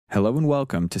Hello and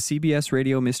welcome to CBS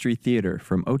Radio Mystery Theater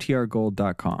from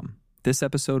OTRGold.com. This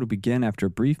episode will begin after a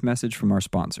brief message from our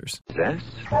sponsors. Yes?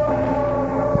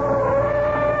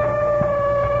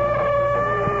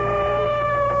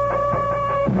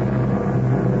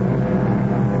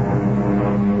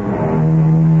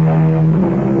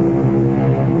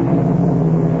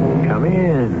 Come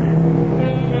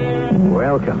in.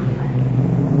 Welcome.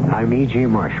 I'm E.G.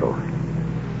 Marshall,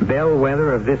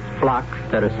 bellwether of this flock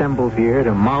that assembles here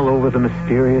to mull over the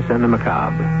mysterious and the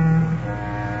macabre.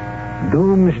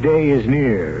 Doomsday is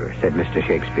near, said Mr.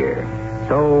 Shakespeare.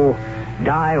 So,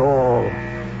 die all,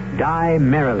 die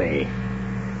merrily.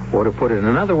 Or to put it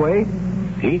another way,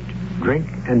 eat, drink,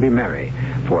 and be merry.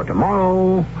 For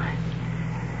tomorrow...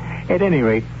 At any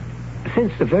rate,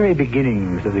 since the very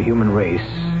beginnings of the human race,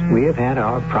 we have had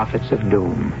our prophets of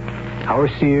doom. Our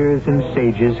seers and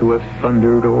sages who have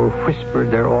thundered or whispered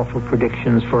their awful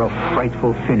predictions for a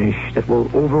frightful finish that will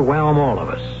overwhelm all of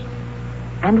us.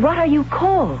 And what are you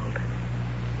called?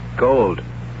 Gold.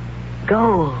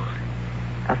 Gold.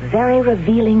 A very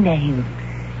revealing name.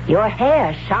 Your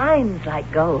hair shines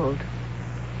like gold.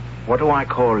 What do I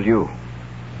call you?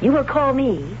 You will call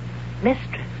me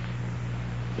Mistress,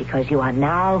 because you are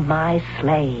now my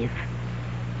slave.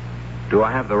 Do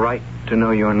I have the right to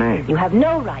know your name? You have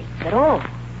no rights at all.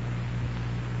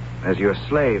 As your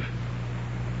slave,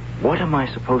 what am I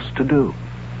supposed to do?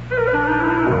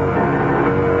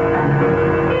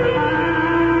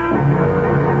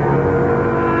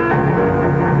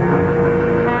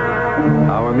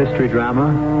 Our mystery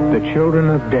drama, The Children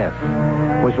of Death,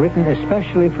 was written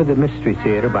especially for the Mystery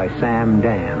Theater by Sam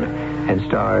Dan and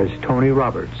stars Tony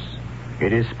Roberts.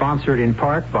 It is sponsored in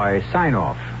part by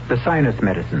Sign-Off, the sinus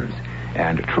medicines,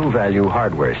 and True Value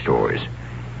hardware stores.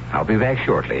 I'll be back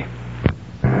shortly.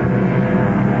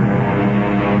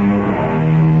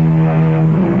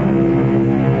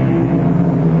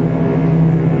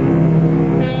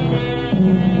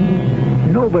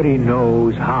 Nobody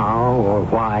knows how or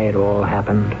why it all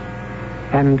happened.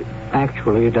 And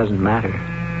actually, it doesn't matter.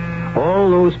 All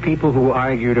those people who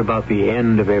argued about the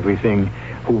end of everything,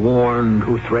 who warned,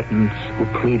 who threatened, who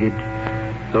pleaded,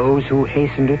 those who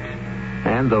hastened it,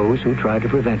 and those who tried to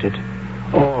prevent it,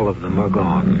 all of them are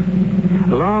gone.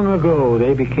 Long ago,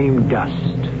 they became dust.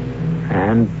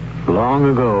 And long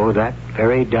ago, that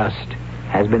very dust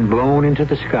has been blown into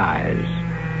the skies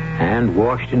and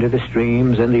washed into the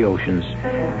streams and the oceans.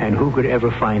 And who could ever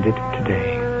find it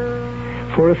today?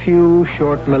 For a few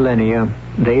short millennia,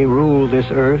 they ruled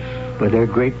this earth with their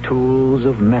great tools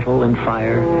of metal and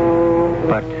fire,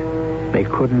 but they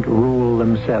couldn't rule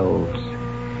themselves.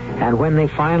 And when they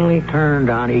finally turned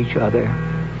on each other,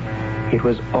 it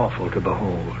was awful to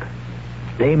behold.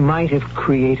 They might have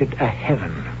created a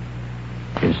heaven.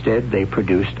 Instead, they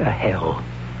produced a hell,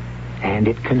 and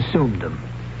it consumed them.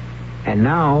 And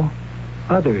now,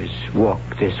 others walk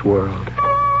this world.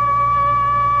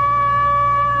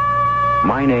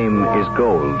 My name is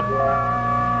Gold.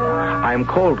 I am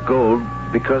called Gold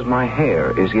because my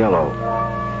hair is yellow.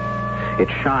 It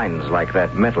shines like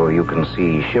that metal you can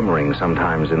see shimmering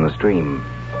sometimes in the stream.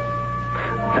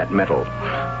 That metal,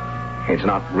 it's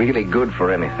not really good for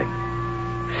anything.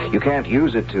 You can't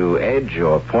use it to edge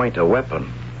or point a weapon.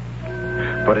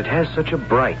 But it has such a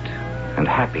bright and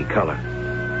happy color.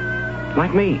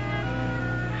 Like me.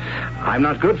 I'm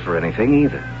not good for anything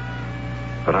either.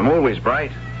 But I'm always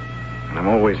bright, and I'm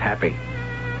always happy.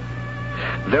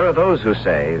 There are those who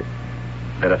say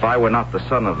that if I were not the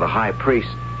son of the high priest,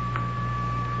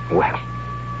 well,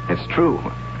 it's true.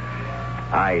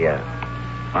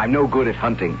 I'm no good at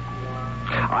hunting,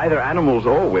 either animals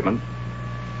or women,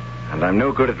 and I'm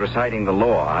no good at reciting the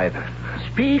law either.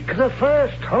 Speak the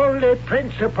first holy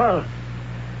principle.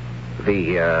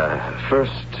 The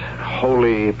first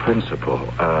holy principle.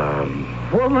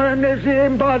 Woman is the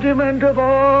embodiment of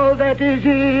all that is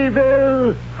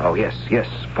evil. Oh, yes,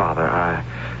 Father.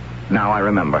 Now I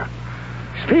remember.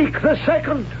 Speak the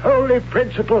second holy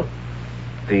principle.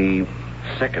 The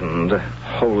second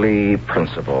holy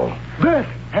principle. Birth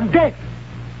and death.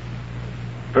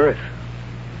 Birth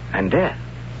and death.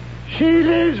 She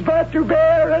lives but to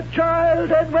bear a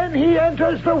child, and when he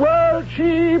enters the world,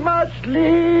 she must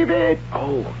leave it.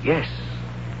 Oh, yes,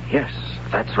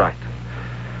 that's right.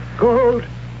 Gold.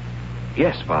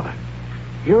 Yes, Father.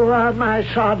 You are my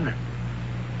son,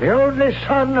 the only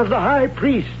son of the high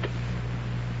priest.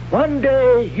 One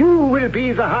day you will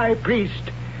be the high priest.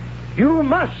 You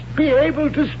must be able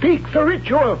to speak the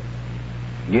ritual.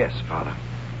 Yes, Father.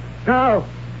 Now,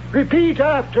 repeat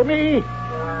after me.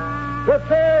 The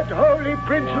third holy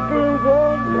principle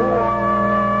warns.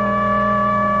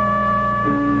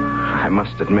 I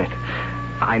must admit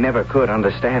I never could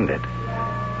understand it.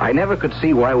 I never could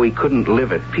see why we couldn't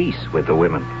live at peace with the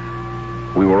women.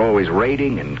 We were always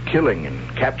raiding and killing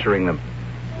and capturing them.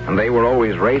 And they were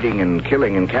always raiding and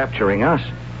killing and capturing us.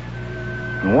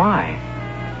 And why?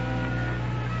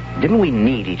 Didn't we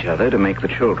need each other to make the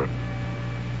children?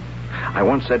 I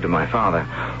once said to my father,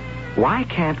 why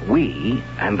can't we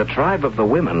and the tribe of the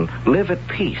women live at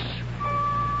peace?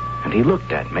 And he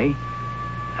looked at me,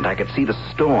 and I could see the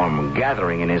storm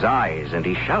gathering in his eyes, and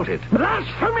he shouted,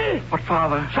 Blasphemy! But,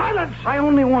 Father... Silence! I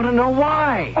only want to know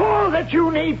why. All that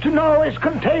you need to know is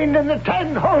contained in the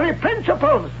 10 holy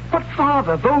principles. But,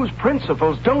 Father, those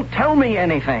principles don't tell me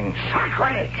anything.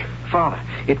 Sacrilege! Father,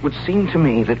 it would seem to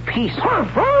me that peace... We're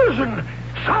frozen!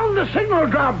 Sound the signal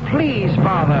drum! Please,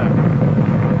 Father.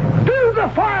 Build the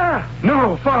fire!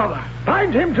 No, Father.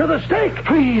 Bind him to the stake!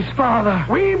 Please, Father.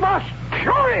 We must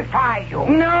purify you!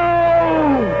 No!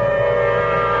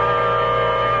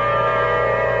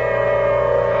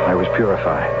 I was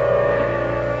purified.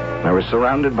 I was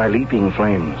surrounded by leaping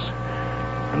flames.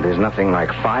 And there's nothing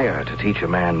like fire to teach a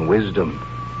man wisdom.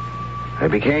 I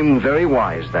became very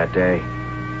wise that day.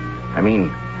 I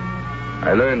mean,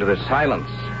 I learned that silence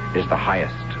is the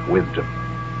highest wisdom.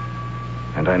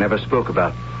 And I never spoke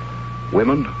about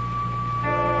women,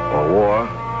 or war,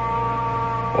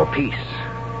 or peace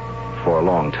for a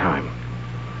long time.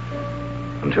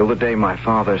 Until the day my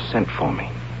father sent for me.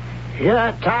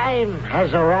 Your time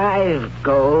has arrived,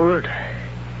 Gold.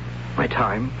 My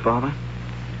time, Father?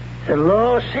 The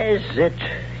law says that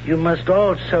you must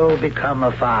also become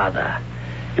a father.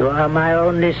 You are my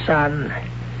only son,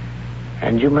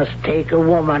 and you must take a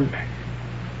woman.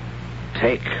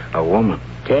 Take a woman?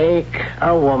 Take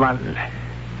a woman,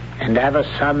 and have a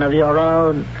son of your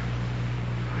own.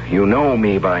 You know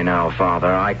me by now,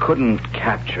 Father. I couldn't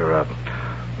capture a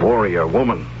warrior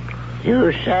woman.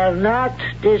 You shall not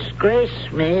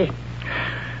disgrace me.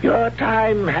 Your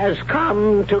time has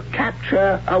come to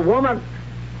capture a woman.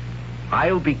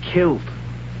 I'll be killed.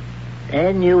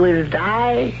 Then you will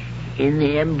die in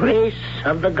the embrace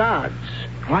of the gods.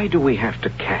 Why do we have to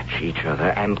catch each other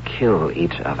and kill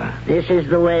each other? This is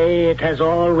the way it has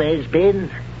always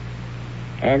been.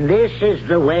 And this is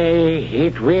the way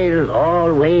it will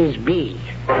always be.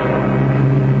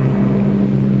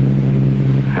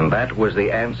 And that was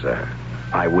the answer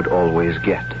I would always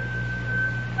get.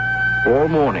 All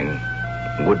morning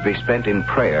would be spent in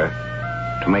prayer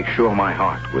to make sure my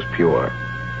heart was pure.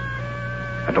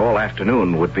 And all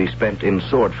afternoon would be spent in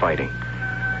sword fighting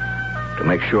to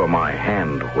make sure my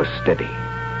hand was steady.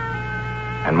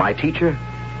 And my teacher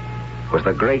was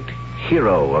the great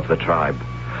hero of the tribe.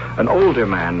 An older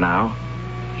man now.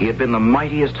 He had been the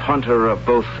mightiest hunter of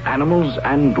both animals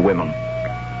and women.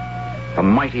 The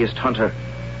mightiest hunter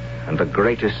and the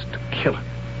greatest killer.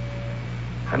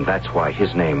 And that's why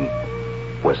his name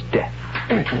was Death.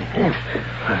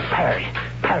 Parry.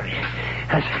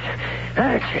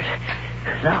 That's it.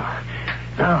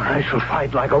 Now I shall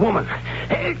fight like a woman.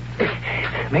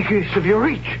 Make use of your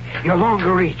reach, your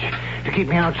longer reach, to keep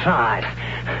me outside.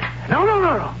 No.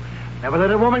 Never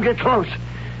let a woman get close.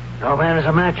 No man is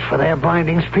a match for their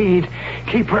blinding speed.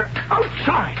 Keep her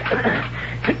outside.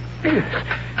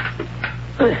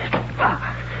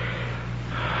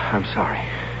 I'm sorry.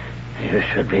 You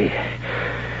should be.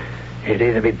 You'd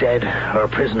either be dead or a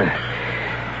prisoner.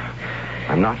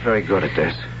 I'm not very good at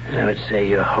this. I would say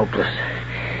you're hopeless.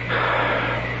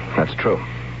 That's true.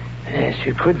 Yes,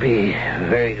 you could be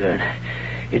very good.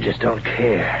 You just don't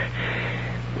care.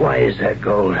 Why is that,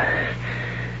 Gold?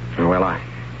 Well,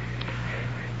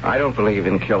 I don't believe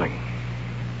in killing.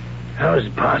 How is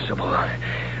it possible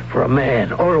for a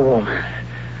man or a woman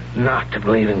not to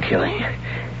believe in killing?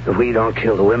 If we don't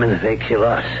kill the women, they kill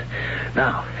us.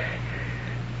 Now,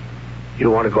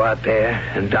 you want to go out there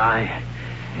and die?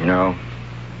 No.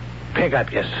 Pick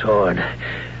up your sword,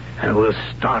 and we'll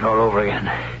start all over again.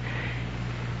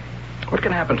 What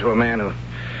can happen to a man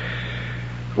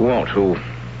who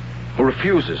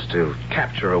refuses to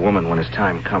capture a woman when his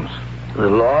time comes? The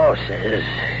law says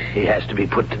he has to be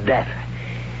put to death.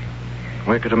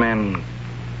 Where could a man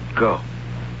go?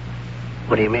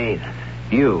 What do you mean?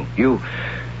 You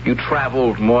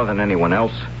traveled more than anyone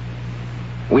else.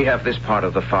 We have this part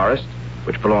of the forest,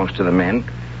 which belongs to the men.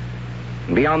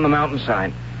 And beyond the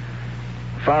mountainside,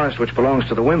 a forest which belongs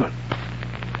to the women.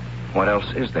 What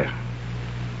else is there?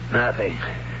 Nothing.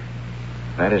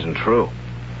 That isn't true.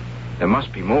 There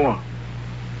must be more.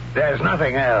 There's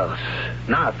nothing else.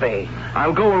 Nothing.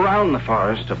 I'll go around the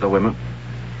forest of the women.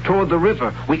 Toward the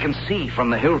river we can see from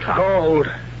the hilltop. Gold.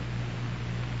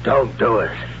 Don't do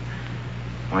it.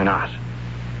 Why not?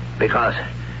 Because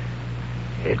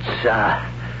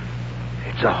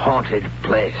It's a haunted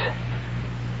place.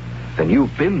 Then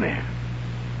you've been there.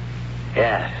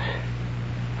 Yes,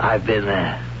 I've been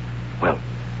there. Well,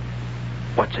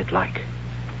 what's it like?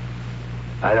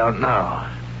 I don't know.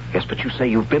 Yes, but you say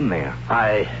you've been there.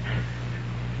 I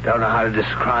don't know how to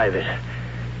describe it.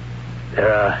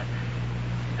 There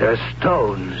are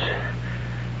stones.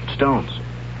 Stones?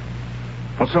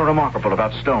 What's so remarkable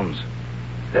about stones?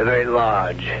 They're very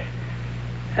large.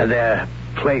 And they're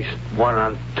placed one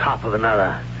on top of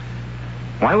another.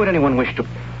 Why would anyone wish to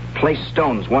place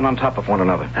stones one on top of one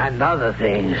another? And other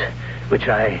things, which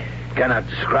I cannot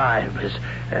describe,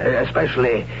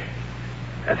 especially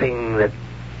a thing that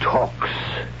talks.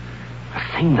 A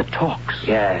thing that talks?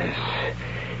 Yes.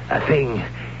 A thing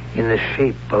in the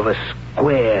shape of a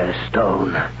square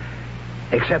stone.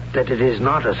 Except that it is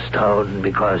not a stone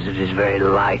because it is very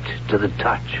light to the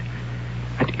touch.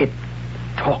 And it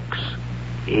talks?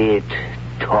 It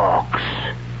talks.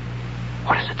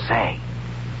 What does it say?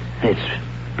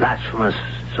 It's blasphemous,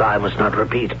 so I must not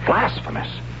repeat. Blasphemous?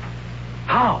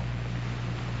 How?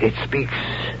 It speaks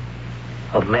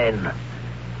of men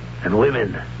and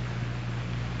women.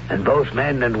 And both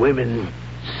men and women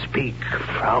speak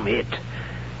from it.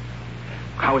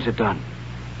 How is it done?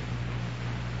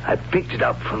 I picked it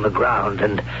up from the ground,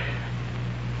 and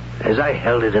as I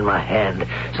held it in my hand,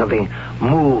 something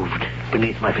moved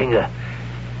beneath my finger,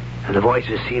 and the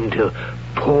voices seemed to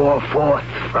pour forth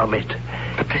from it.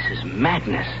 But this is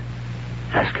madness.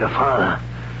 Ask your father.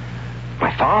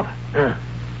 My father?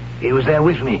 He was there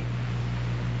with me.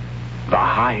 The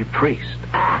high priest.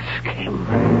 Ask him.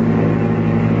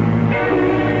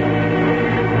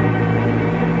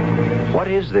 What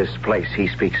is this place he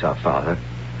speaks of, Father?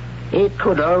 It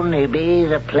could only be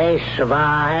the place of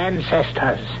our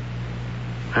ancestors.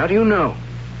 How do you know?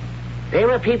 They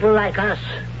were people like us,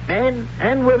 men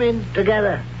and women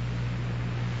together.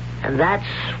 And that's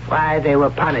why they were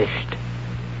punished.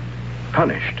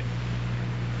 Punished?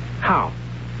 How?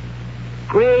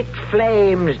 Great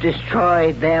flames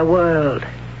destroyed their world.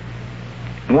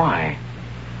 Why?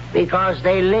 Because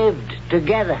they lived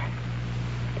together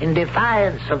in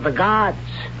defiance of the gods.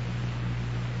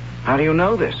 How do you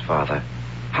know this, Father?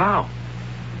 How?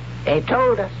 They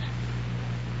told us.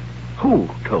 Who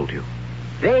told you?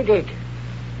 They did.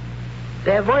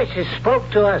 Their voices spoke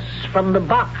to us from the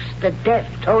box that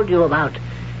Death told you about.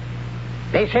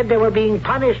 They said they were being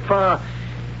punished for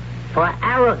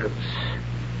arrogance.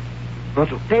 But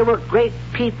They were great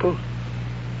people,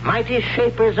 mighty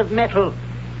shapers of metal.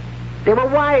 They were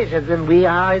wiser than we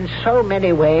are in so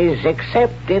many ways,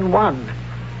 except in one.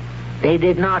 They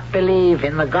did not believe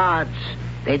in the gods.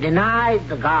 They denied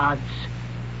the gods.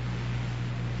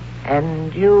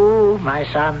 And you, my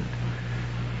son.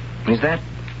 is that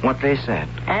what they said?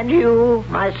 And you,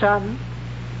 my son.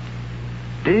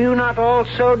 Do you not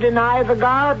also deny the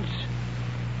gods?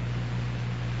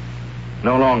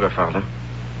 No longer, Father.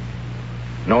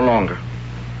 No longer.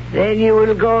 Then you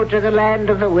will go to the land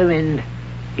of the women.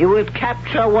 You will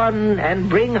capture one and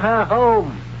bring her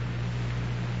home.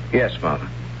 Yes, Father.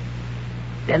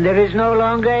 Then there is no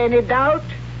longer any doubt?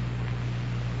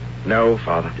 No,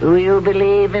 Father. Do you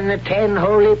believe in the 10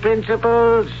 holy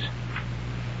principles?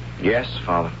 Yes,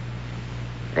 Father.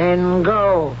 Then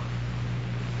go.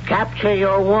 Capture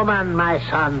your woman, my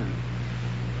son.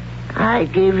 I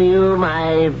give you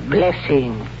my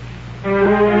blessing.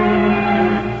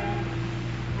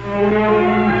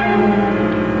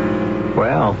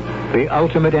 Well, the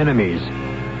ultimate enemies,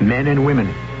 men and women.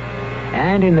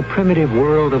 And in the primitive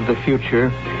world of the future,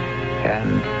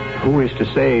 and who is to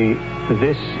say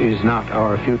this is not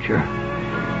our future,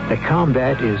 the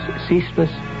combat is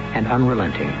ceaseless and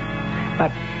unrelenting.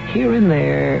 But here and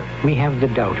there, we have the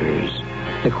doubters,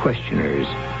 the questioners,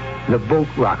 the boat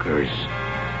rockers,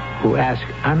 who ask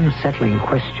unsettling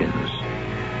questions.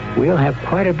 We'll have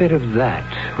quite a bit of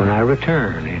that when I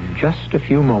return in just a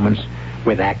few moments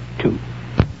with Act 2.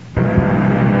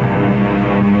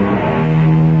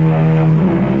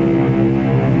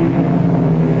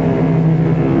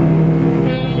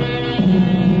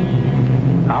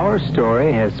 Our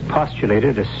story has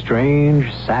postulated a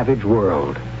strange, savage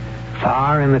world,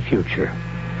 far in the future,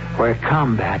 where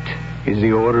combat is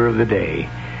the order of the day,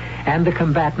 and the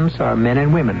combatants are men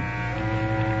and women.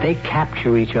 They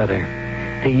capture each other,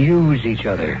 they use each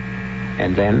other,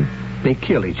 and then they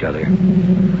kill each other.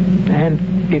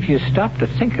 And if you stop to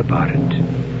think about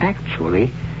it,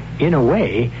 actually, in a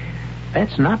way,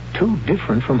 that's not too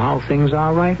different from how things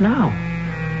are right now.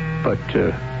 But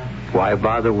why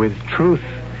bother with truth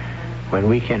when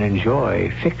we can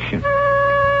enjoy fiction?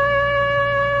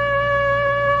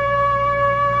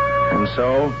 And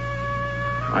so,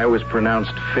 I was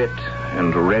pronounced fit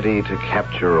and ready to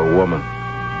capture a woman.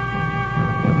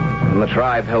 And the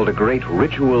tribe held a great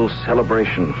ritual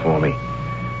celebration for me.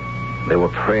 There were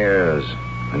prayers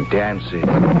and dances.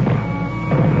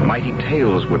 Mighty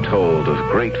tales were told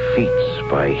of great feats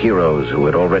by heroes who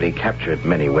had already captured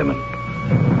many women.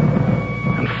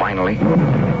 And finally,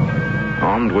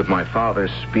 armed with my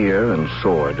father's spear and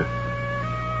sword,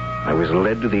 I was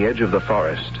led to the edge of the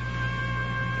forest,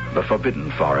 the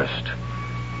forbidden forest,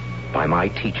 by my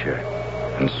teacher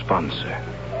and sponsor,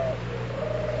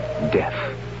 Death.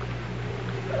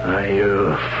 Are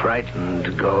you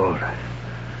frightened, Gold?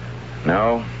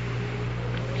 No?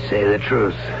 Say the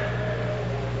truth.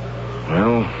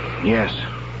 Well, yes.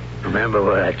 Remember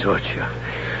what I taught you.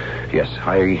 Yes,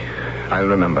 I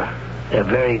remember. They're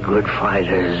very good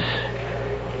fighters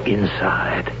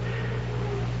inside.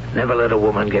 Never let a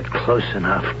woman get close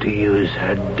enough to use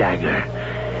her dagger.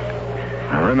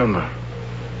 I remember.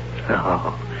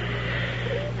 No,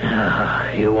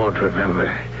 you won't remember.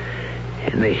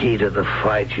 In the heat of the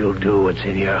fight, you'll do what's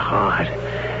in your heart.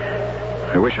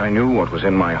 I wish I knew what was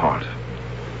in my heart.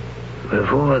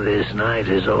 Before this night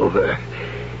is over,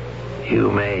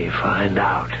 you may find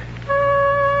out.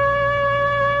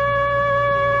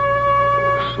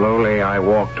 Slowly, I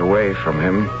walked away from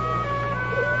him,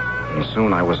 and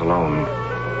soon I was alone.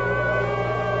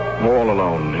 All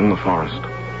alone in the forest.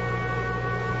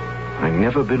 I'd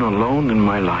never been alone in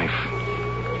my life.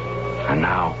 And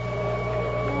now,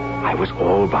 I was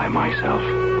all by myself.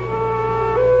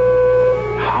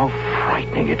 How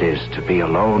frightening it is to be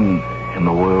alone in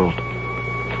the world.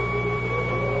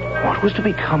 What was to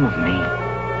become of me?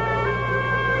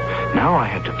 Now I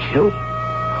had to kill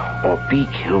or be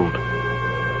killed.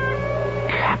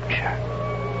 Capture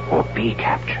or be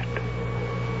captured.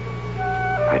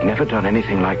 I'd never done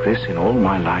anything like this in all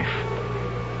my life.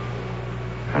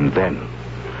 And then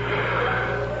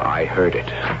I heard it.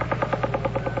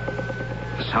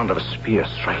 The sound of a spear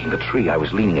striking the tree I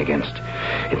was leaning against.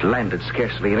 It landed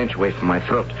scarcely an inch away from my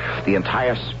throat. The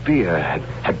entire spear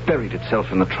had buried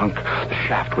itself in the trunk. The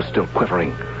shaft was still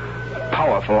quivering. A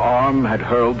powerful arm had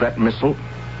hurled that missile.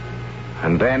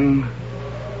 And then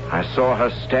I saw her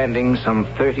standing some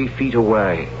 30 feet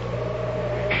away.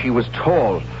 She was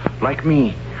tall, like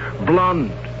me,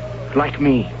 blonde, like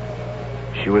me.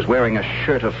 She was wearing a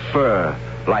shirt of fur,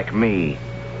 like me.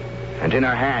 And in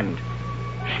her hand,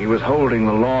 she was holding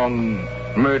the long,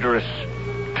 murderous,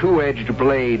 two-edged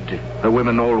blade the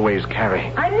women always carry.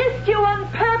 I missed you on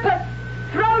purpose.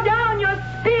 Throw down your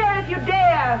spear if you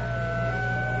dare.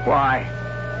 Why?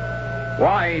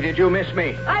 Why did you miss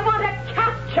me? I want a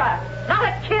capture, not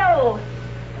a kill.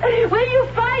 Will you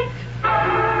fight?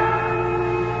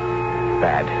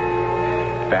 Bad.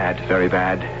 Bad, very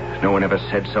bad. No one ever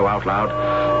said so out loud.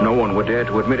 No one would dare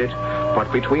to admit it.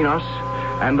 But between us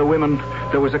and the women,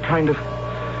 there was a kind of...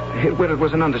 Well, it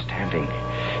was an understanding.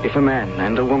 If a man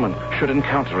and a woman should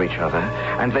encounter each other,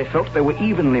 and they felt they were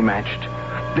evenly matched,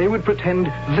 they would pretend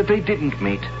that they didn't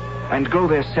meet, and go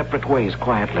their separate ways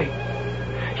quietly.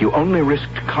 You only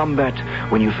risked combat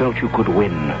when you felt you could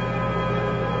win.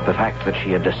 The fact that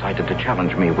she had decided to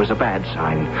challenge me was a bad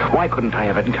sign. Why couldn't I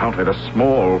have encountered a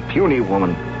small, puny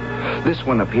woman? This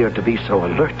one appeared to be so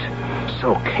alert,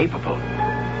 so capable.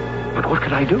 But what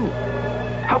could I do?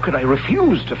 How could I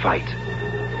refuse to fight?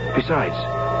 Besides,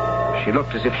 she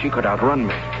looked as if she could outrun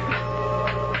me.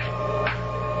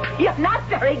 You're not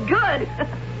very good.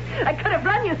 I could have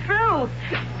run you through.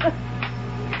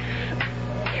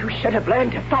 You should have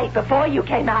learned to fight before you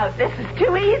came out. This is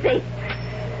too easy.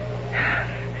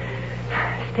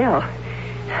 Still,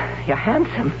 you're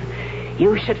handsome.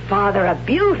 You should father a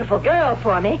beautiful girl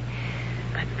for me.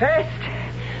 But first,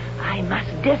 I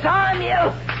must disarm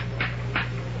you.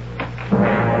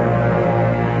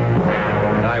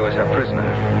 I was her prisoner.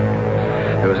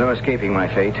 There was no escaping my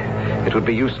fate. It would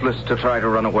be useless to try to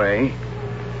run away.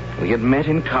 We had met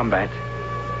in combat,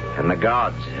 and the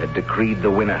gods had decreed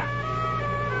the winner.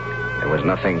 There was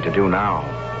nothing to do now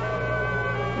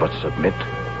but submit.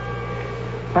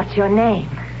 What's your name?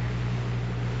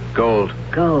 Gold.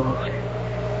 Gold.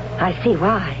 I see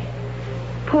why.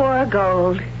 Poor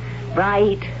Gold.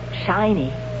 Bright,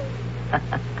 shiny.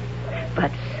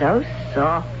 But so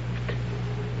soft.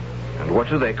 And what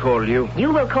do they call you?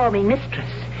 You will call me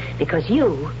mistress, because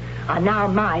you are now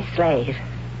my slave.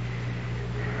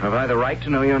 Have I the right to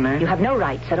know your name? You have no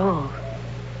rights at all.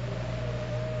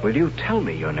 Will you tell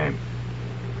me your name?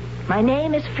 My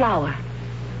name is Flower.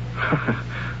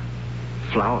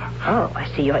 Flower. Oh, I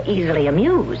see you're easily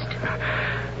amused.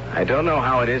 I don't know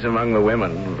how it is among the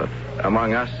women, but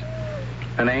among us,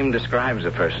 a name describes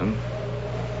a person.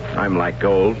 I'm like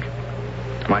Gold.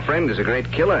 My friend is a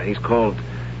great killer. He's called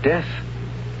Death.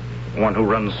 One who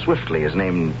runs swiftly is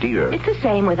named Deer. It's the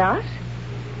same with us.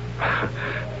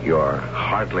 You're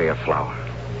hardly a flower.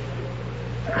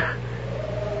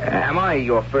 Am I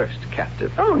your first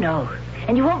captive? Oh, no.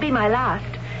 And you won't be my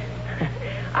last.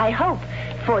 I hope,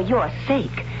 for your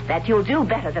sake, that you'll do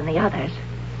better than the others.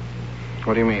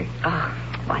 What do you mean? Oh,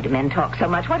 why do men talk so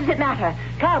much? What does it matter?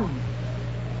 Come.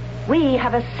 We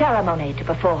have a ceremony to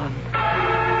perform.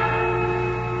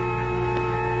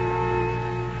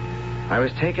 I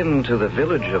was taken to the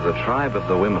village of the tribe of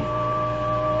the women.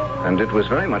 And it was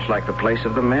very much like the place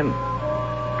of the men.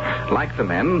 Like the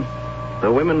men, the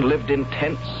women lived in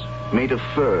tents made of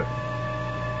fur.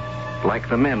 Like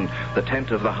the men, the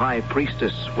tent of the high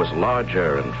priestess was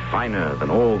larger and finer than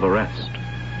all the rest.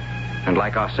 And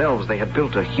like ourselves, they had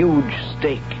built a huge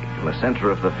stake in the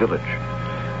center of the village.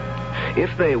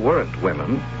 If they weren't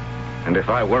women, and if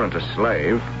I weren't a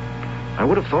slave, I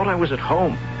would have thought I was at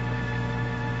home.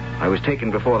 I was taken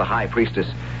before the high priestess.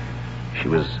 She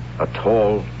was a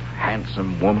tall,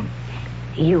 handsome woman.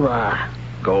 You are.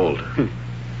 Gold.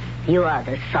 You are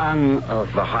the son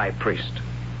of... The high priest.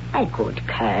 A good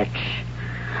catch.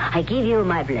 I give you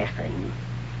my blessing.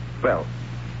 Well,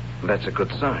 that's a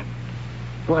good sign.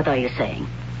 What are you saying?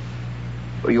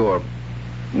 You're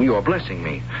blessing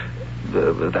me.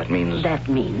 That means... That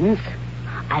means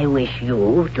I wish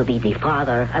you to be the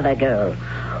father of a girl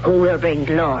who will bring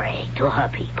glory to her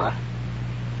people.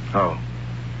 Oh.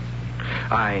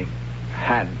 I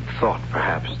had thought,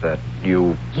 perhaps, that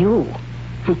you... You?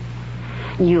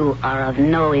 You are of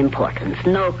no importance,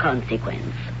 no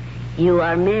consequence. You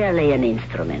are merely an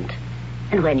instrument.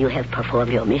 And when you have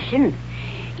performed your mission,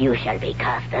 you shall be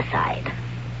cast aside.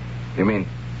 You mean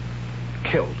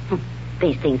killed?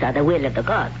 These things are the will of the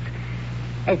gods.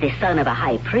 As the son of a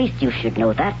high priest, you should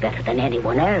know that better than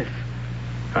anyone else.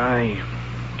 I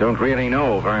don't really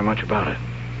know very much about it.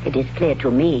 It is clear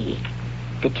to me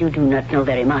that you do not know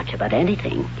very much about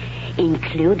anything,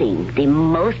 including the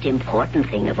most important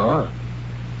thing of all.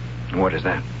 What is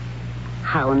that?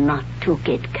 How not to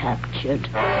get captured.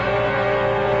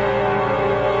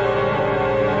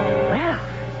 Well,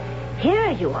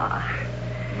 here you are.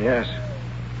 Yes,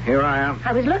 here I am.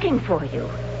 I was looking for you.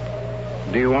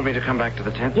 Do you want me to come back to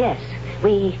the tent? Yes,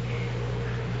 we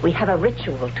have a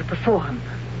ritual to perform.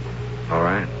 All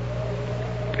right.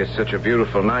 It's such a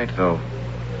beautiful night, though.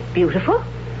 Beautiful?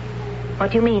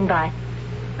 What do you mean by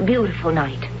beautiful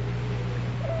night?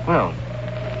 Well,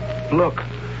 look.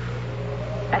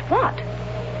 At what?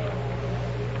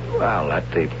 Well, at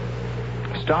the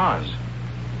stars.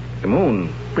 The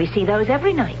moon. We see those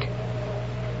every night.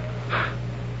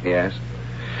 Yes.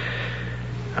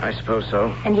 I suppose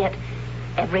so. And yet,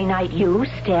 every night you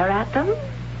stare at them?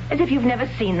 As if you've never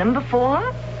seen them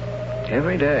before?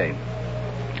 Every day.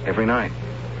 Every night.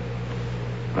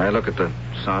 I look at the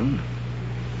sun,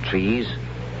 trees,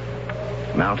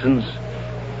 mountains,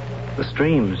 the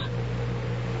streams,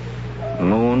 the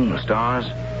moon, the stars,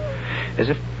 as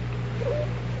if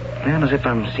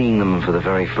I'm seeing them for the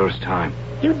very first time.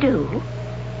 You do?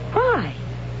 Why?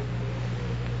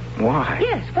 Why?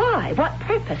 Yes, why? What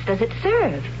purpose does it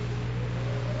serve?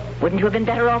 Wouldn't you have been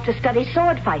better off to study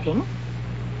sword fighting?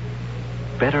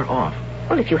 Better off?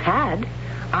 Well, if you had,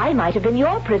 I might have been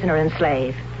your prisoner and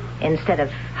slave, instead of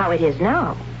how it is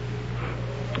now.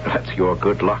 That's your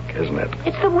good luck, isn't it?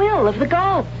 It's the will of the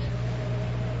gods.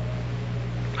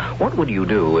 What would you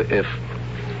do if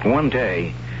one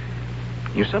day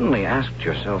you suddenly asked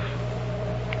yourself,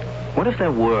 what if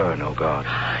there were no God?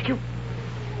 You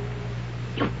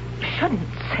shouldn't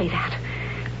say that.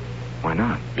 Why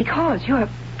not? Because you're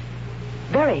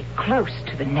very close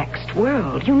to the next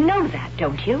world. You know that,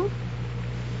 don't you?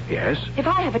 Yes. If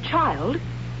I have a child,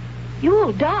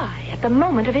 you'll die at the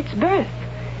moment of its birth.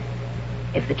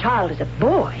 If the child is a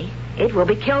boy, it will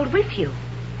be killed with you.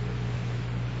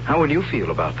 How would you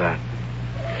feel about that?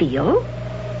 Feel?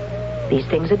 These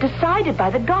things are decided by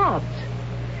the gods.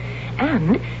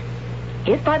 And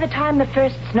if by the time the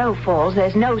first snow falls,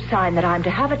 there's no sign that I'm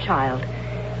to have a child,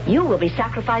 you will be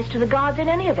sacrificed to the gods in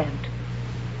any event.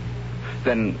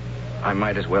 Then I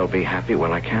might as well be happy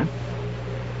while I can.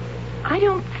 I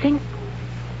don't think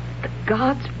the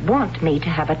gods want me to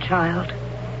have a child.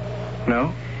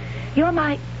 No? You're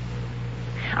my...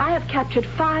 I have captured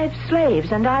 5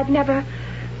 slaves, and I've never...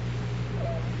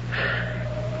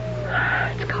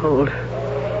 It's cold.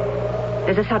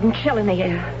 There's a sudden chill in the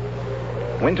air.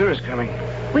 Winter is coming.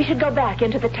 We should go back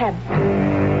into the tent.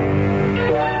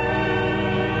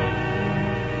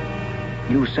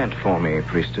 You sent for me,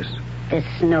 priestess. The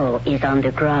snow is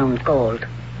underground, Gold.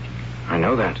 I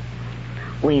know that.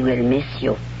 We will miss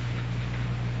you.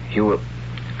 You will...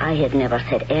 I had never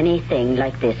said anything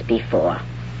like this before.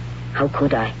 How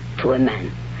could I, to a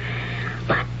man?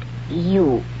 But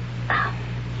you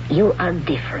are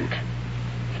different.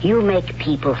 You make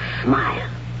people smile.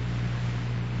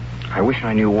 I wish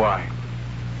I knew why.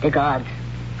 The gods,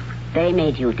 they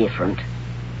made you different.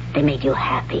 They made you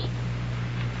happy.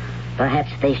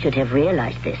 Perhaps they should have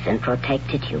realized this and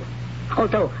protected you.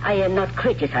 Although I am not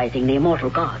criticizing the immortal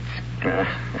gods.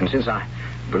 And since I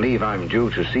believe I'm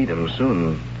due to see them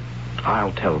soon,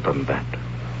 I'll tell them that.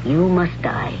 You must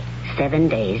die 7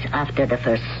 days after the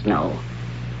first snow,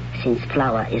 since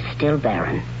Flower is still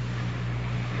barren.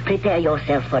 Prepare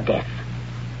yourself for death.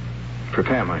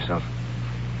 Prepare myself?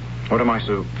 What am I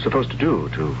supposed to do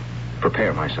to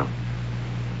prepare myself?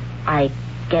 I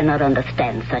cannot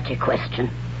understand such a question.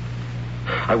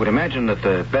 I would imagine that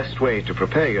the best way to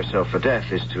prepare yourself for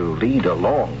death is to lead a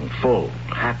long, full,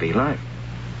 happy life.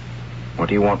 What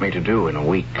do you want me to do in a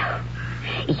week?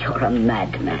 You're a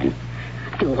madman.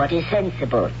 Do what is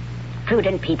sensible.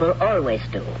 Prudent people always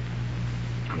do.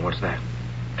 And what's that?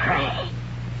 Pray.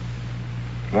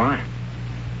 Why?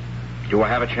 Do I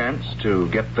have a chance to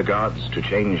get the gods to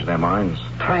change their minds?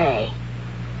 Pray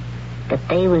that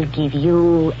they will give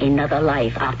you another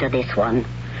life after this one,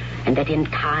 and that in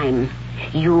time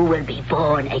you will be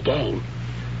born again,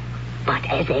 but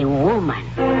as a woman.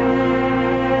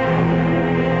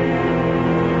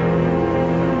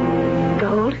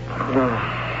 Gold?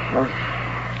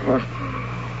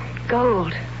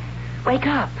 Gold, wake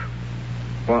up.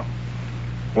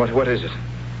 What is it?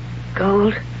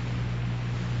 Gold,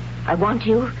 I want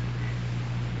you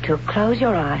to close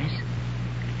your eyes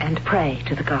and pray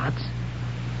to the gods.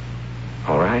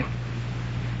 All right.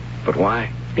 But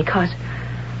why? Because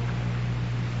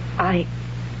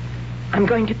I'm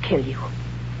going to kill you.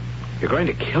 You're going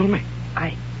to kill me?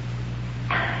 I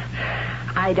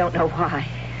don't know why.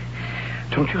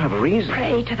 Don't you have a reason?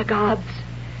 Pray to the gods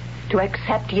to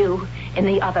accept you in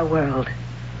the other world.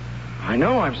 I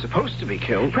know I'm supposed to be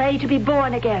killed. Pray to be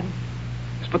born again.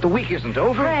 But the week isn't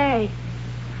over. Pray.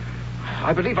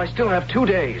 I believe I still have 2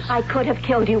 days. I could have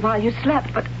killed you while you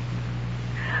slept, but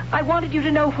I wanted you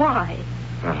to know why.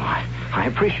 Well, I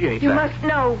appreciate that. You must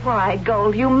know why,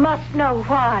 Gold. You must know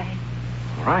why.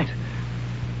 All right.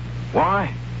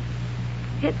 Why?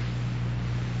 It's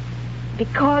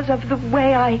because of the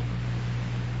way I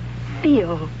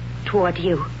feel toward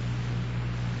you.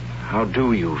 How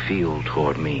do you feel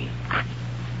toward me? I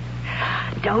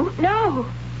don't know.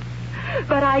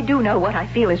 But I do know what I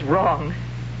feel is wrong.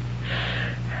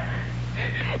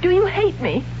 Do you hate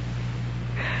me?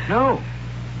 No.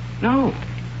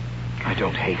 I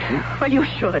don't hate you. Well, you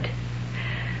should.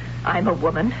 I'm a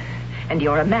woman, and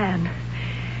you're a man.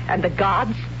 And the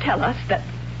gods tell us that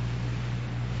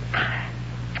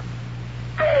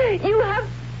you have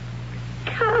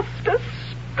cast a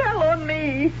spell on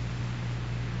me.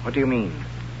 What do you mean?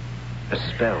 A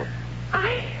spell?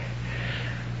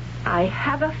 I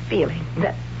have a feeling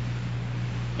that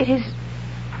it is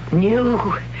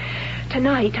new.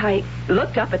 Tonight I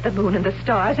looked up at the moon and the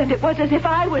stars, and it was as if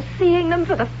I was seeing them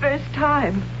for the first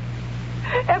time.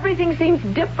 Everything seems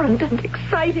different and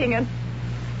exciting and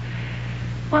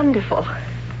wonderful.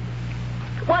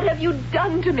 What have you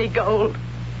done to me, Gold?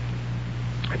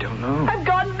 I don't know. I've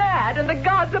gone mad, and the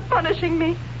gods are punishing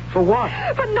me. For what?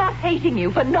 For not hating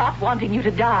you, for not wanting you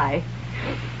to die.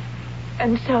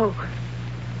 And so,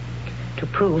 to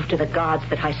prove to the gods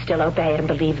that I still obey and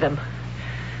believe them,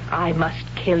 I must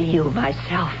kill you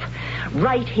myself.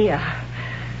 Right here.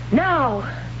 Now.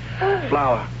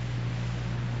 Flower.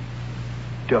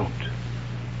 Don't.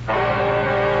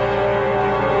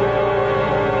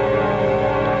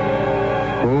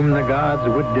 Whom the gods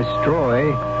would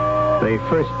destroy, they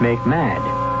first make mad.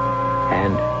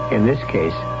 And, in this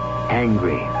case,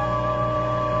 angry.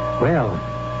 Well,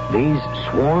 these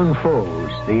sworn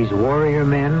foes, these warrior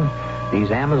men, these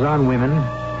Amazon women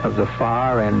of the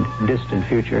far and distant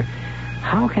future,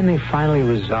 how can they finally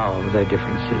resolve their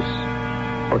differences?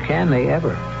 Or can they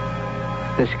ever?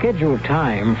 The scheduled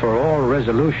time for all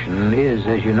resolution is,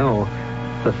 as you know,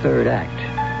 the third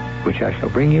act, which I shall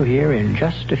bring you here in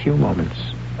just a few moments.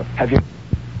 Have you...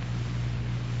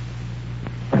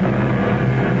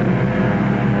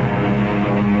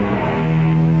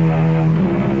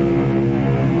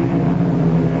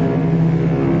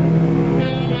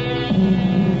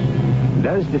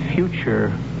 Does the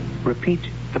future repeat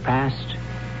the past?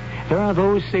 There are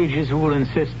those sages who will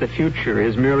insist the future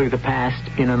is merely the past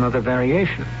in another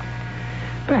variation.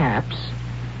 Perhaps.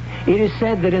 It is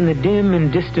said that in the dim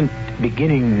and distant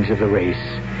beginnings of the race,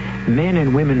 men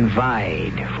and women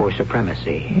vied for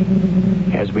supremacy.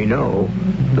 As we know,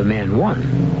 the men won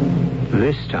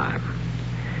this time.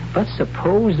 But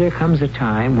suppose there comes a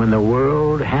time when the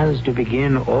world has to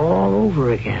begin all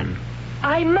over again.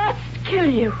 I must kill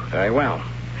you. Very well.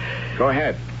 Go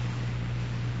ahead.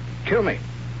 Kill me.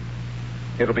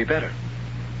 It'll be better.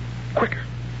 Quicker.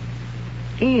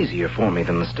 Easier for me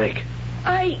than the stake.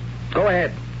 Go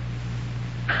ahead.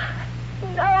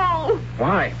 No.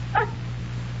 Why? I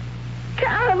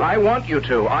can't. I want you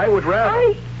to. I would rather.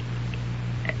 I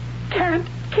can't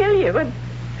kill you, and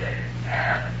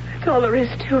that's all there is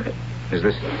to it.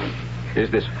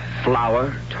 Is this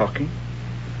flower talking?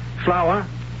 Flower?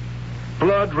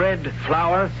 Blood red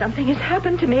flower? Something has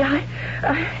happened to me. I'm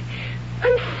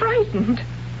frightened.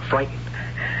 Frightened?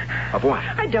 Of what?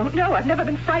 I don't know. I've never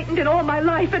been frightened in all my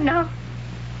life, and now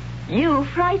you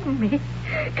frighten me.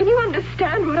 Can you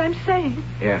understand what I'm saying?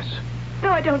 Yes. No,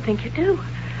 I don't think you do.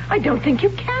 I don't think you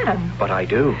can. But I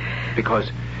do,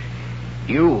 because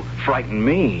you frighten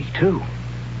me, too.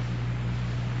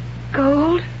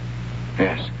 Gold?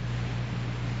 Yes.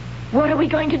 What are we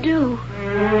going to do?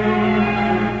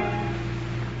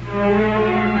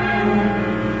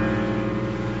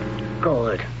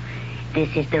 Gold.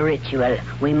 This is the ritual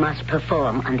we must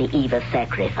perform on the eve of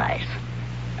sacrifice.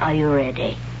 Are you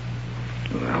ready?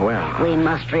 Well... We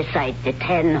must recite the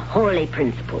 10 holy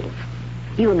principles.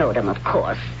 You know them, of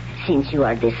course, since you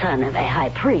are the son of a high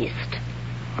priest.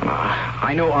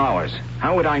 I know ours.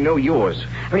 How would I know yours?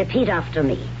 Repeat after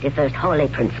me the first holy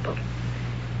principle.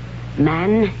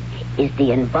 Man is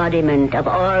the embodiment of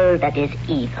all that is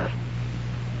evil.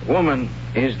 Woman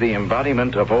is the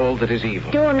embodiment of all that is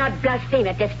evil. Do not blaspheme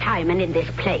at this time and in this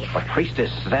place. But,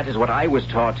 priestess, that is what I was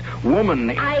taught. Woman...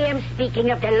 I am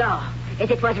speaking of the law, as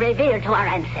it was revealed to our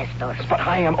ancestors. But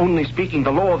I am only speaking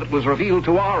the law that was revealed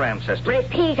to our ancestors.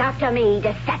 Repeat after me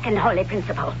the second holy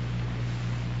principle.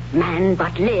 Man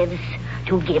but lives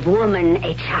to give woman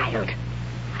a child.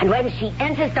 And when she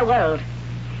enters the world,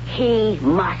 he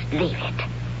must leave it.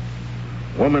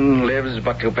 Woman lives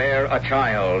but to bear a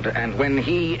child, and when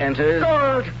he enters...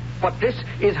 Gold! But this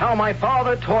is how my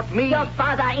father taught me. Your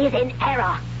father is in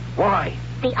error. Why?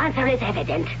 The answer is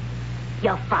evident.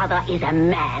 Your father is a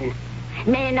man.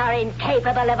 Men are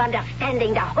incapable of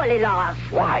understanding the holy laws.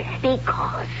 Why?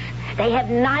 Because they have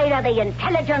neither the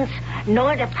intelligence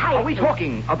nor the piety. Are we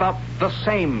talking about the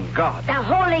same God? The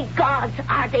holy gods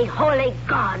are the holy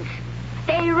gods.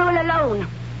 They rule alone.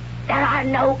 There are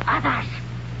no others.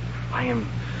 I am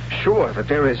sure that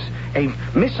there is a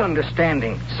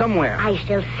misunderstanding somewhere. I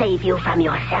shall save you from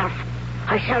yourself.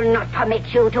 I shall not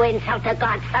permit you to insult the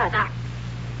gods further.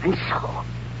 And so,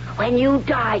 when you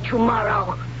die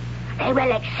tomorrow, they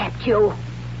will accept you.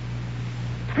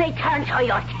 Return to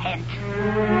your tent.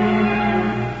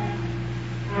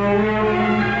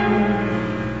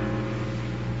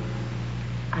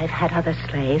 I've had other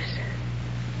slaves.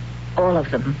 All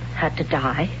of them had to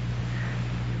die.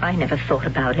 I never thought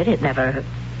about it. It never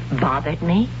bothered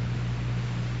me.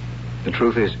 The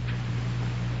truth is,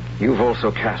 you've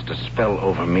also cast a spell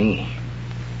over me.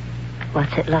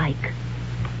 What's it like?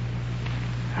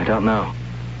 I don't know.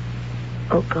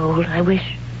 Oh, Gold, I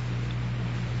wish...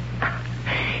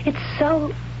 It's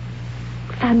so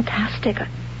fantastic.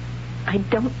 I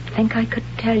don't think I could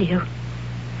tell you.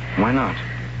 Why not?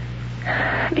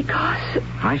 Because...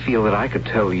 I feel that I could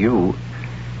tell you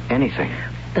anything.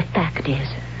 The fact is,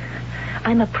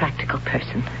 I'm a practical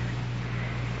person.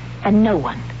 And no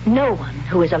one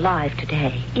who is alive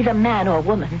today, either man or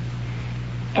woman,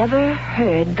 ever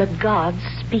heard the gods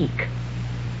speak.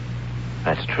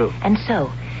 That's true. And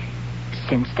so,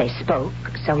 since they spoke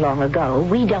so long ago,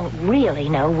 we don't really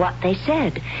know what they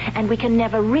said. And we can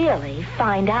never really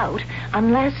find out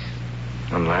unless...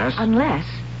 Unless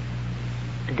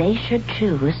they should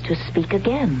choose to speak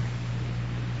again.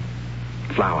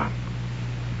 Flower,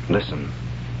 listen.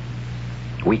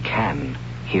 We can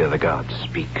hear the gods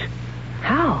speak.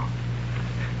 How?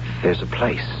 There's a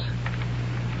place.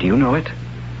 Do you know it?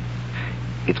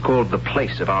 It's called the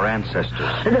place of our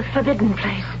ancestors. The forbidden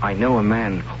place. I know a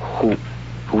man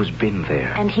who's been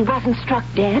there. And he wasn't struck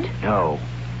dead? No.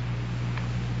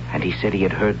 And he said he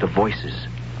had heard the voices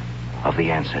of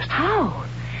the ancestors. How?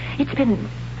 It's been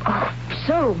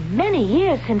so many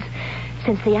years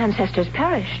since the ancestors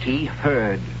perished. He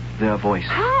heard their voices.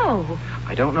 How?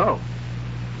 I don't know.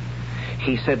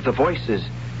 He said the voices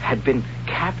had been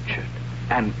captured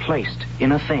and placed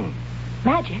in a thing.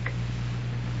 Magic?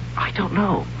 I don't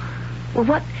know. Well,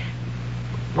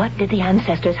 what did the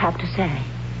ancestors have to say?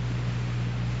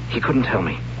 He couldn't tell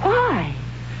me. Why?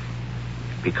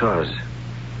 Because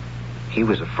he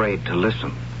was afraid to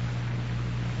listen.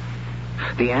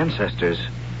 The ancestors,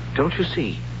 don't you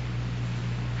see?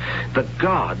 The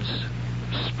gods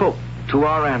spoke to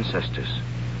our ancestors.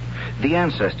 The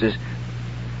ancestors,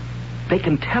 they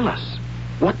can tell us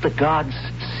what the gods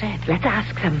said. Let's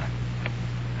ask them.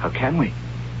 How can we?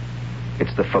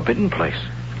 It's the forbidden place.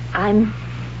 I'm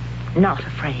not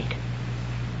afraid.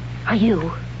 Are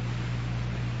you?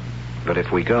 But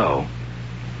if we go,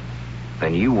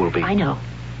 then you will be... I know.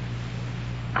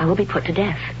 I will be put to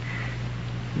death.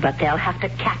 But they'll have to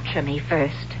capture me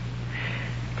first.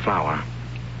 Flower,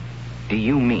 do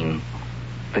you mean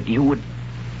that you would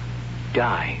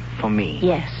die for me?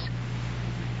 Yes.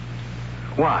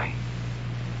 Why?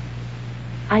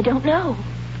 I don't know.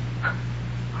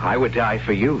 I would die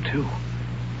for you, too.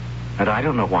 And I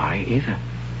don't know why, either.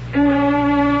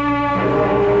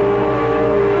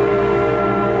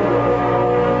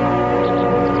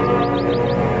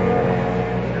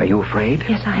 Are you afraid?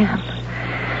 Yes, I am.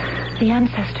 The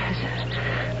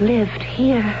ancestors lived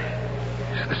here.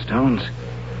 The stones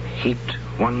heaped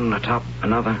one atop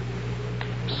another,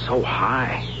 so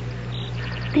high.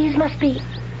 These must be...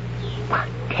 what,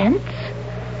 tents?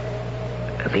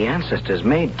 The ancestors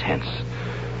made tents.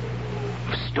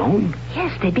 Of stone?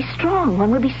 Yes, they'd be strong.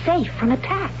 One would be safe from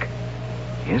attack.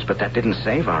 Yes, but that didn't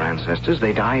save our ancestors.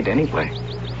 They died anyway.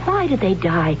 Why did they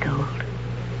die, Gold?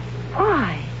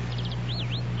 Why?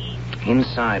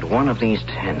 Inside one of these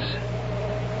tents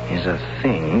is a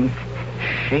thing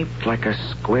shaped like a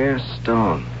square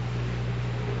stone.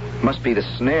 Must be the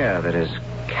snare that has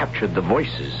captured the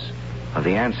voices of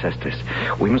the ancestors.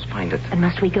 We must find it. And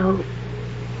must we go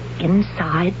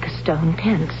inside the stone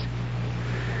tents?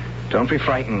 Don't be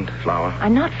frightened, Flower.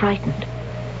 I'm not frightened.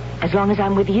 As long as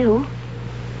I'm with you.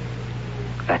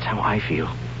 That's how I feel.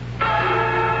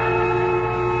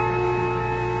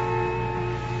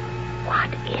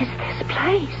 What is this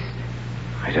place?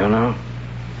 I don't know.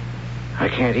 I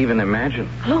can't even imagine.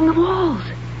 Along the walls.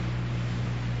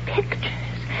 Pictures,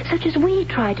 such as we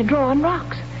try to draw on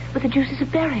rocks with the juices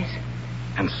of berries.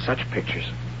 And such pictures.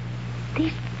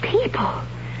 These people.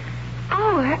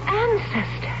 Our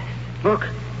ancestors. Look.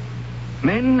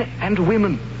 Men and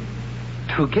women.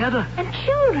 Together. And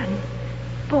children.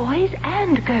 Boys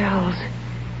and girls.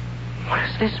 What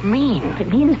does this mean? It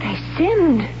means they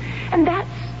sinned. And that's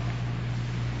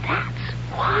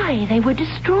why they were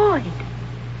destroyed.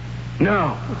 No.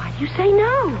 Why do you say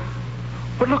no?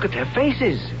 But look at their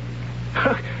faces.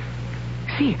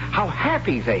 See how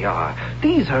happy they are.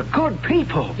 These are good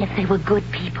people. If they were good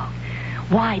people,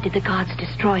 why did the gods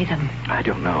destroy them? I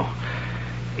don't know.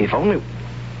 If only...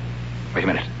 Wait a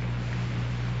minute.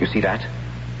 You see that?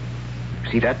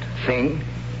 See that thing?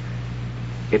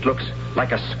 It looks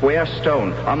like a square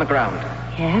stone on the ground.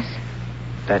 Yes?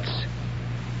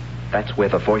 That's where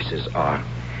the voices are.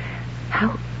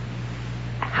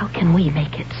 How can we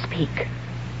make it speak?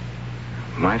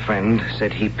 My friend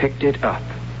said he picked it up,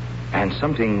 and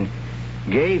something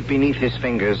gave beneath his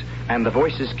fingers, and the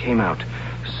voices came out.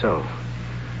 So,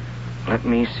 let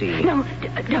me see. No,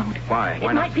 don't. Why?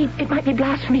 Why not? It might be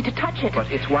blasphemy to touch it. But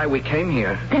it's why we came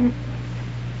here. Then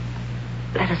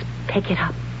let us pick it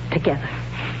up together.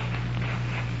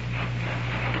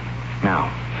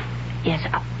 Now. Yes,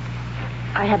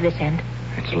 I have this end.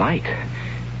 It's light.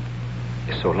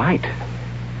 It's so light.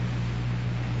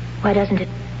 Why doesn't it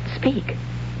speak?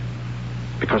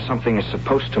 Because something is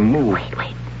supposed to move.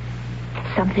 Wait.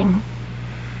 Something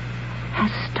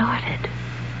has started.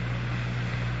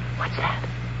 What's that?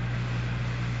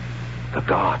 The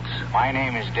gods. My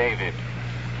name is David.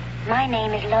 My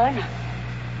name is Lorna.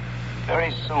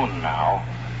 Very soon now,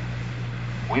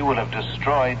 we will have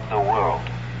destroyed the world.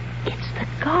 It's the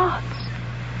gods.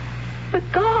 The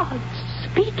gods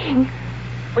speaking.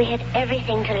 We had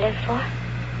everything to live for.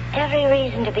 Every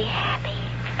reason to be happy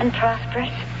and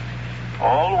prosperous.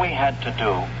 All we had to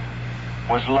do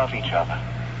was love each other.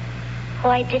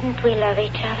 Why didn't we love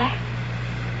each other?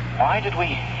 Why did we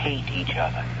hate each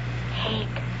other? Hate.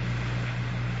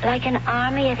 Like an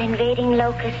army of invading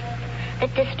locusts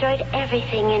that destroyed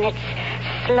everything in its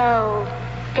slow,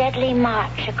 deadly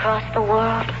march across the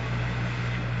world.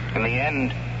 In the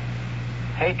end,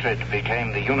 hatred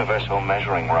became the universal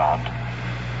measuring rod.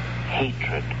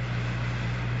 Hatred.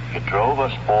 It drove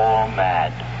us all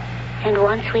mad. And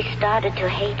once we started to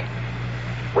hate,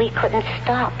 we couldn't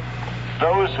stop.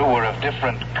 Those who were of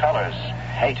different colors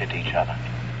hated each other.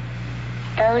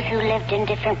 Those who lived in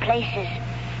different places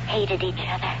hated each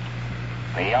other.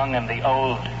 The young and the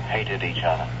old hated each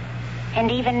other. And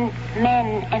even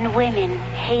men and women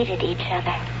hated each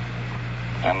other.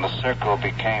 And the circle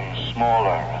became smaller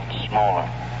and smaller.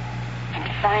 And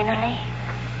finally,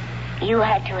 you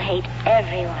had to hate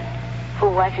everyone who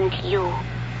wasn't you.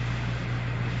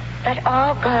 But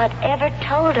all God ever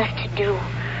told us to do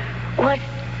was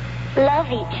love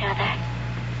each other.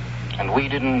 And we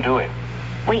didn't do it.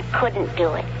 We couldn't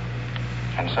do it.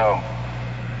 And so,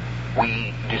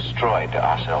 we destroyed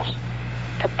ourselves.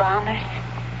 The bombers,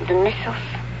 the missiles,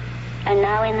 are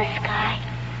now in the sky.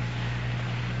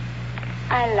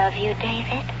 I love you,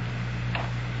 David.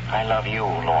 I love you,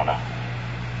 Lorna.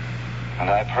 And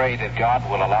I pray that God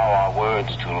will allow our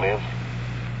words to live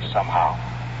somehow.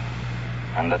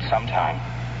 And that sometime,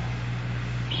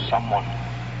 someone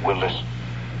will listen.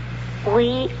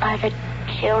 We are the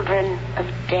children of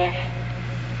death.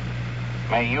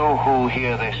 May you who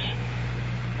hear this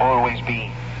always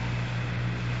be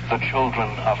the children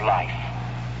of life.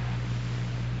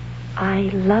 I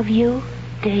love you,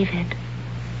 David.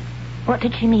 What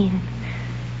did she mean?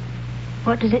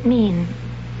 What does it mean?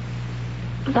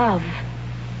 Love.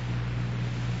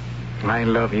 I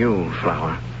love you,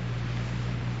 Flower.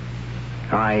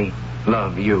 I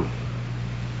love you.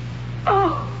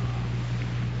 Oh.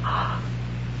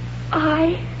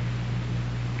 I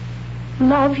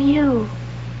love you,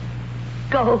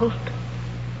 Gold.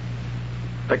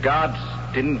 The gods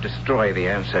didn't destroy the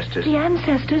ancestors. The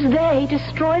ancestors, they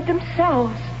destroyed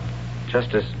themselves.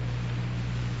 Just as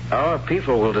our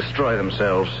people will destroy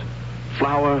themselves.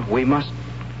 Flower, we must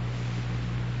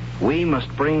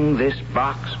bring this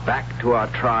box back to our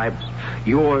tribes,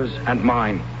 yours and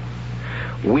mine.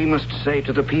 We must say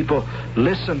to the people,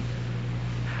 listen.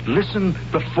 Listen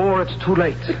before it's too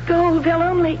late. But Gold, they'll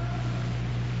only...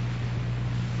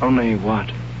 Only what?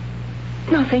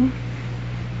 Nothing.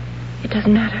 It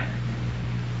doesn't matter.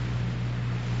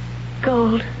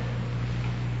 Gold,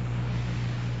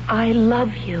 I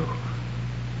love you.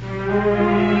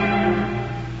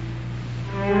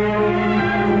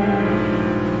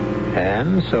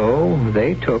 And so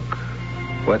they took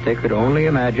what they could only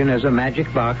imagine as a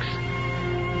magic box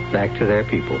back to their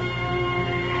people.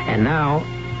 And now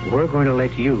we're going to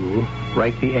let you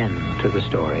write the end to the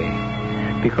story.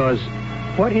 Because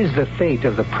what is the fate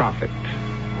of the prophet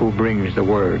who brings the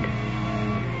word?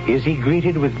 Is he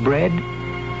greeted with bread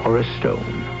or a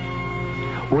stone?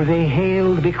 Were they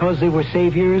hailed because they were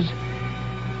saviors?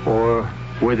 Or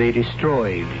were they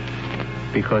destroyed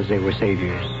because they were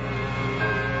saviors?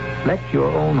 Let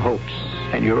your own hopes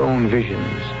and your own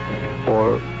visions,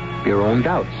 or your own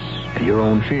doubts and your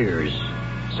own fears,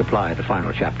 supply the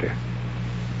final chapter.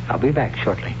 I'll be back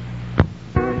shortly.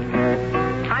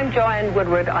 I'm Joanne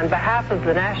Woodward on behalf of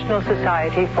the National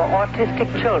Society for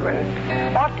Autistic Children.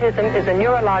 Autism is a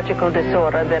neurological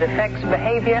disorder that affects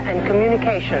behavior and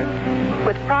communication.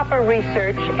 With proper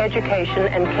research, education,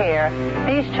 and care,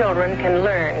 these children can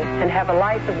learn and have a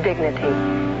life of dignity.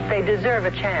 They deserve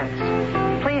a chance.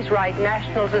 Please write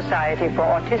National Society for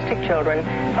Autistic Children,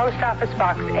 Post Office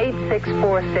Box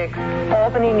 8646,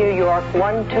 Albany, New York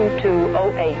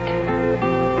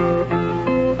 12208.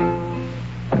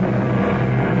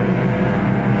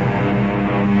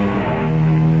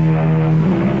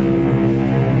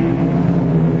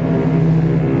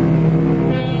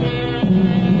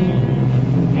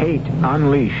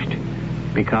 Unleashed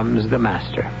becomes the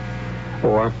master.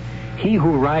 Or, he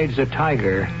who rides a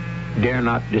tiger dare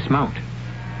not dismount.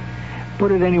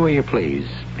 Put it any way you please.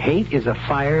 Hate is a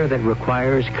fire that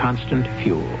requires constant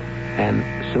fuel. And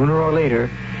sooner or later,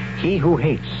 he who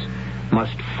hates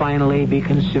must finally be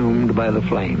consumed by the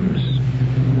flames.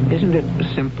 Isn't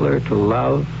it simpler to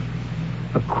love?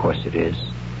 Of course it is.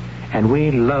 And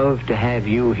we love to have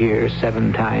you here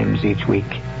 7 times each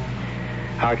week.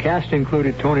 Our cast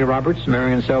included Tony Roberts,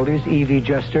 Marion Seldes, Evie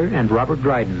Juster, and Robert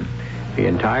Dryden. The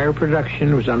entire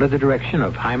production was under the direction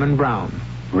of Hyman Brown.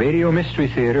 Radio Mystery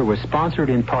Theater was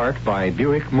sponsored in part by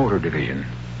Buick Motor Division.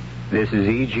 This is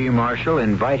E.G. Marshall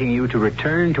inviting you to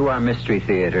return to our Mystery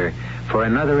Theater for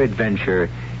another adventure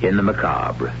in the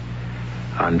macabre.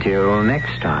 Until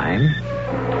next time,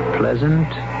 pleasant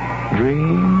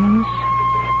dreams.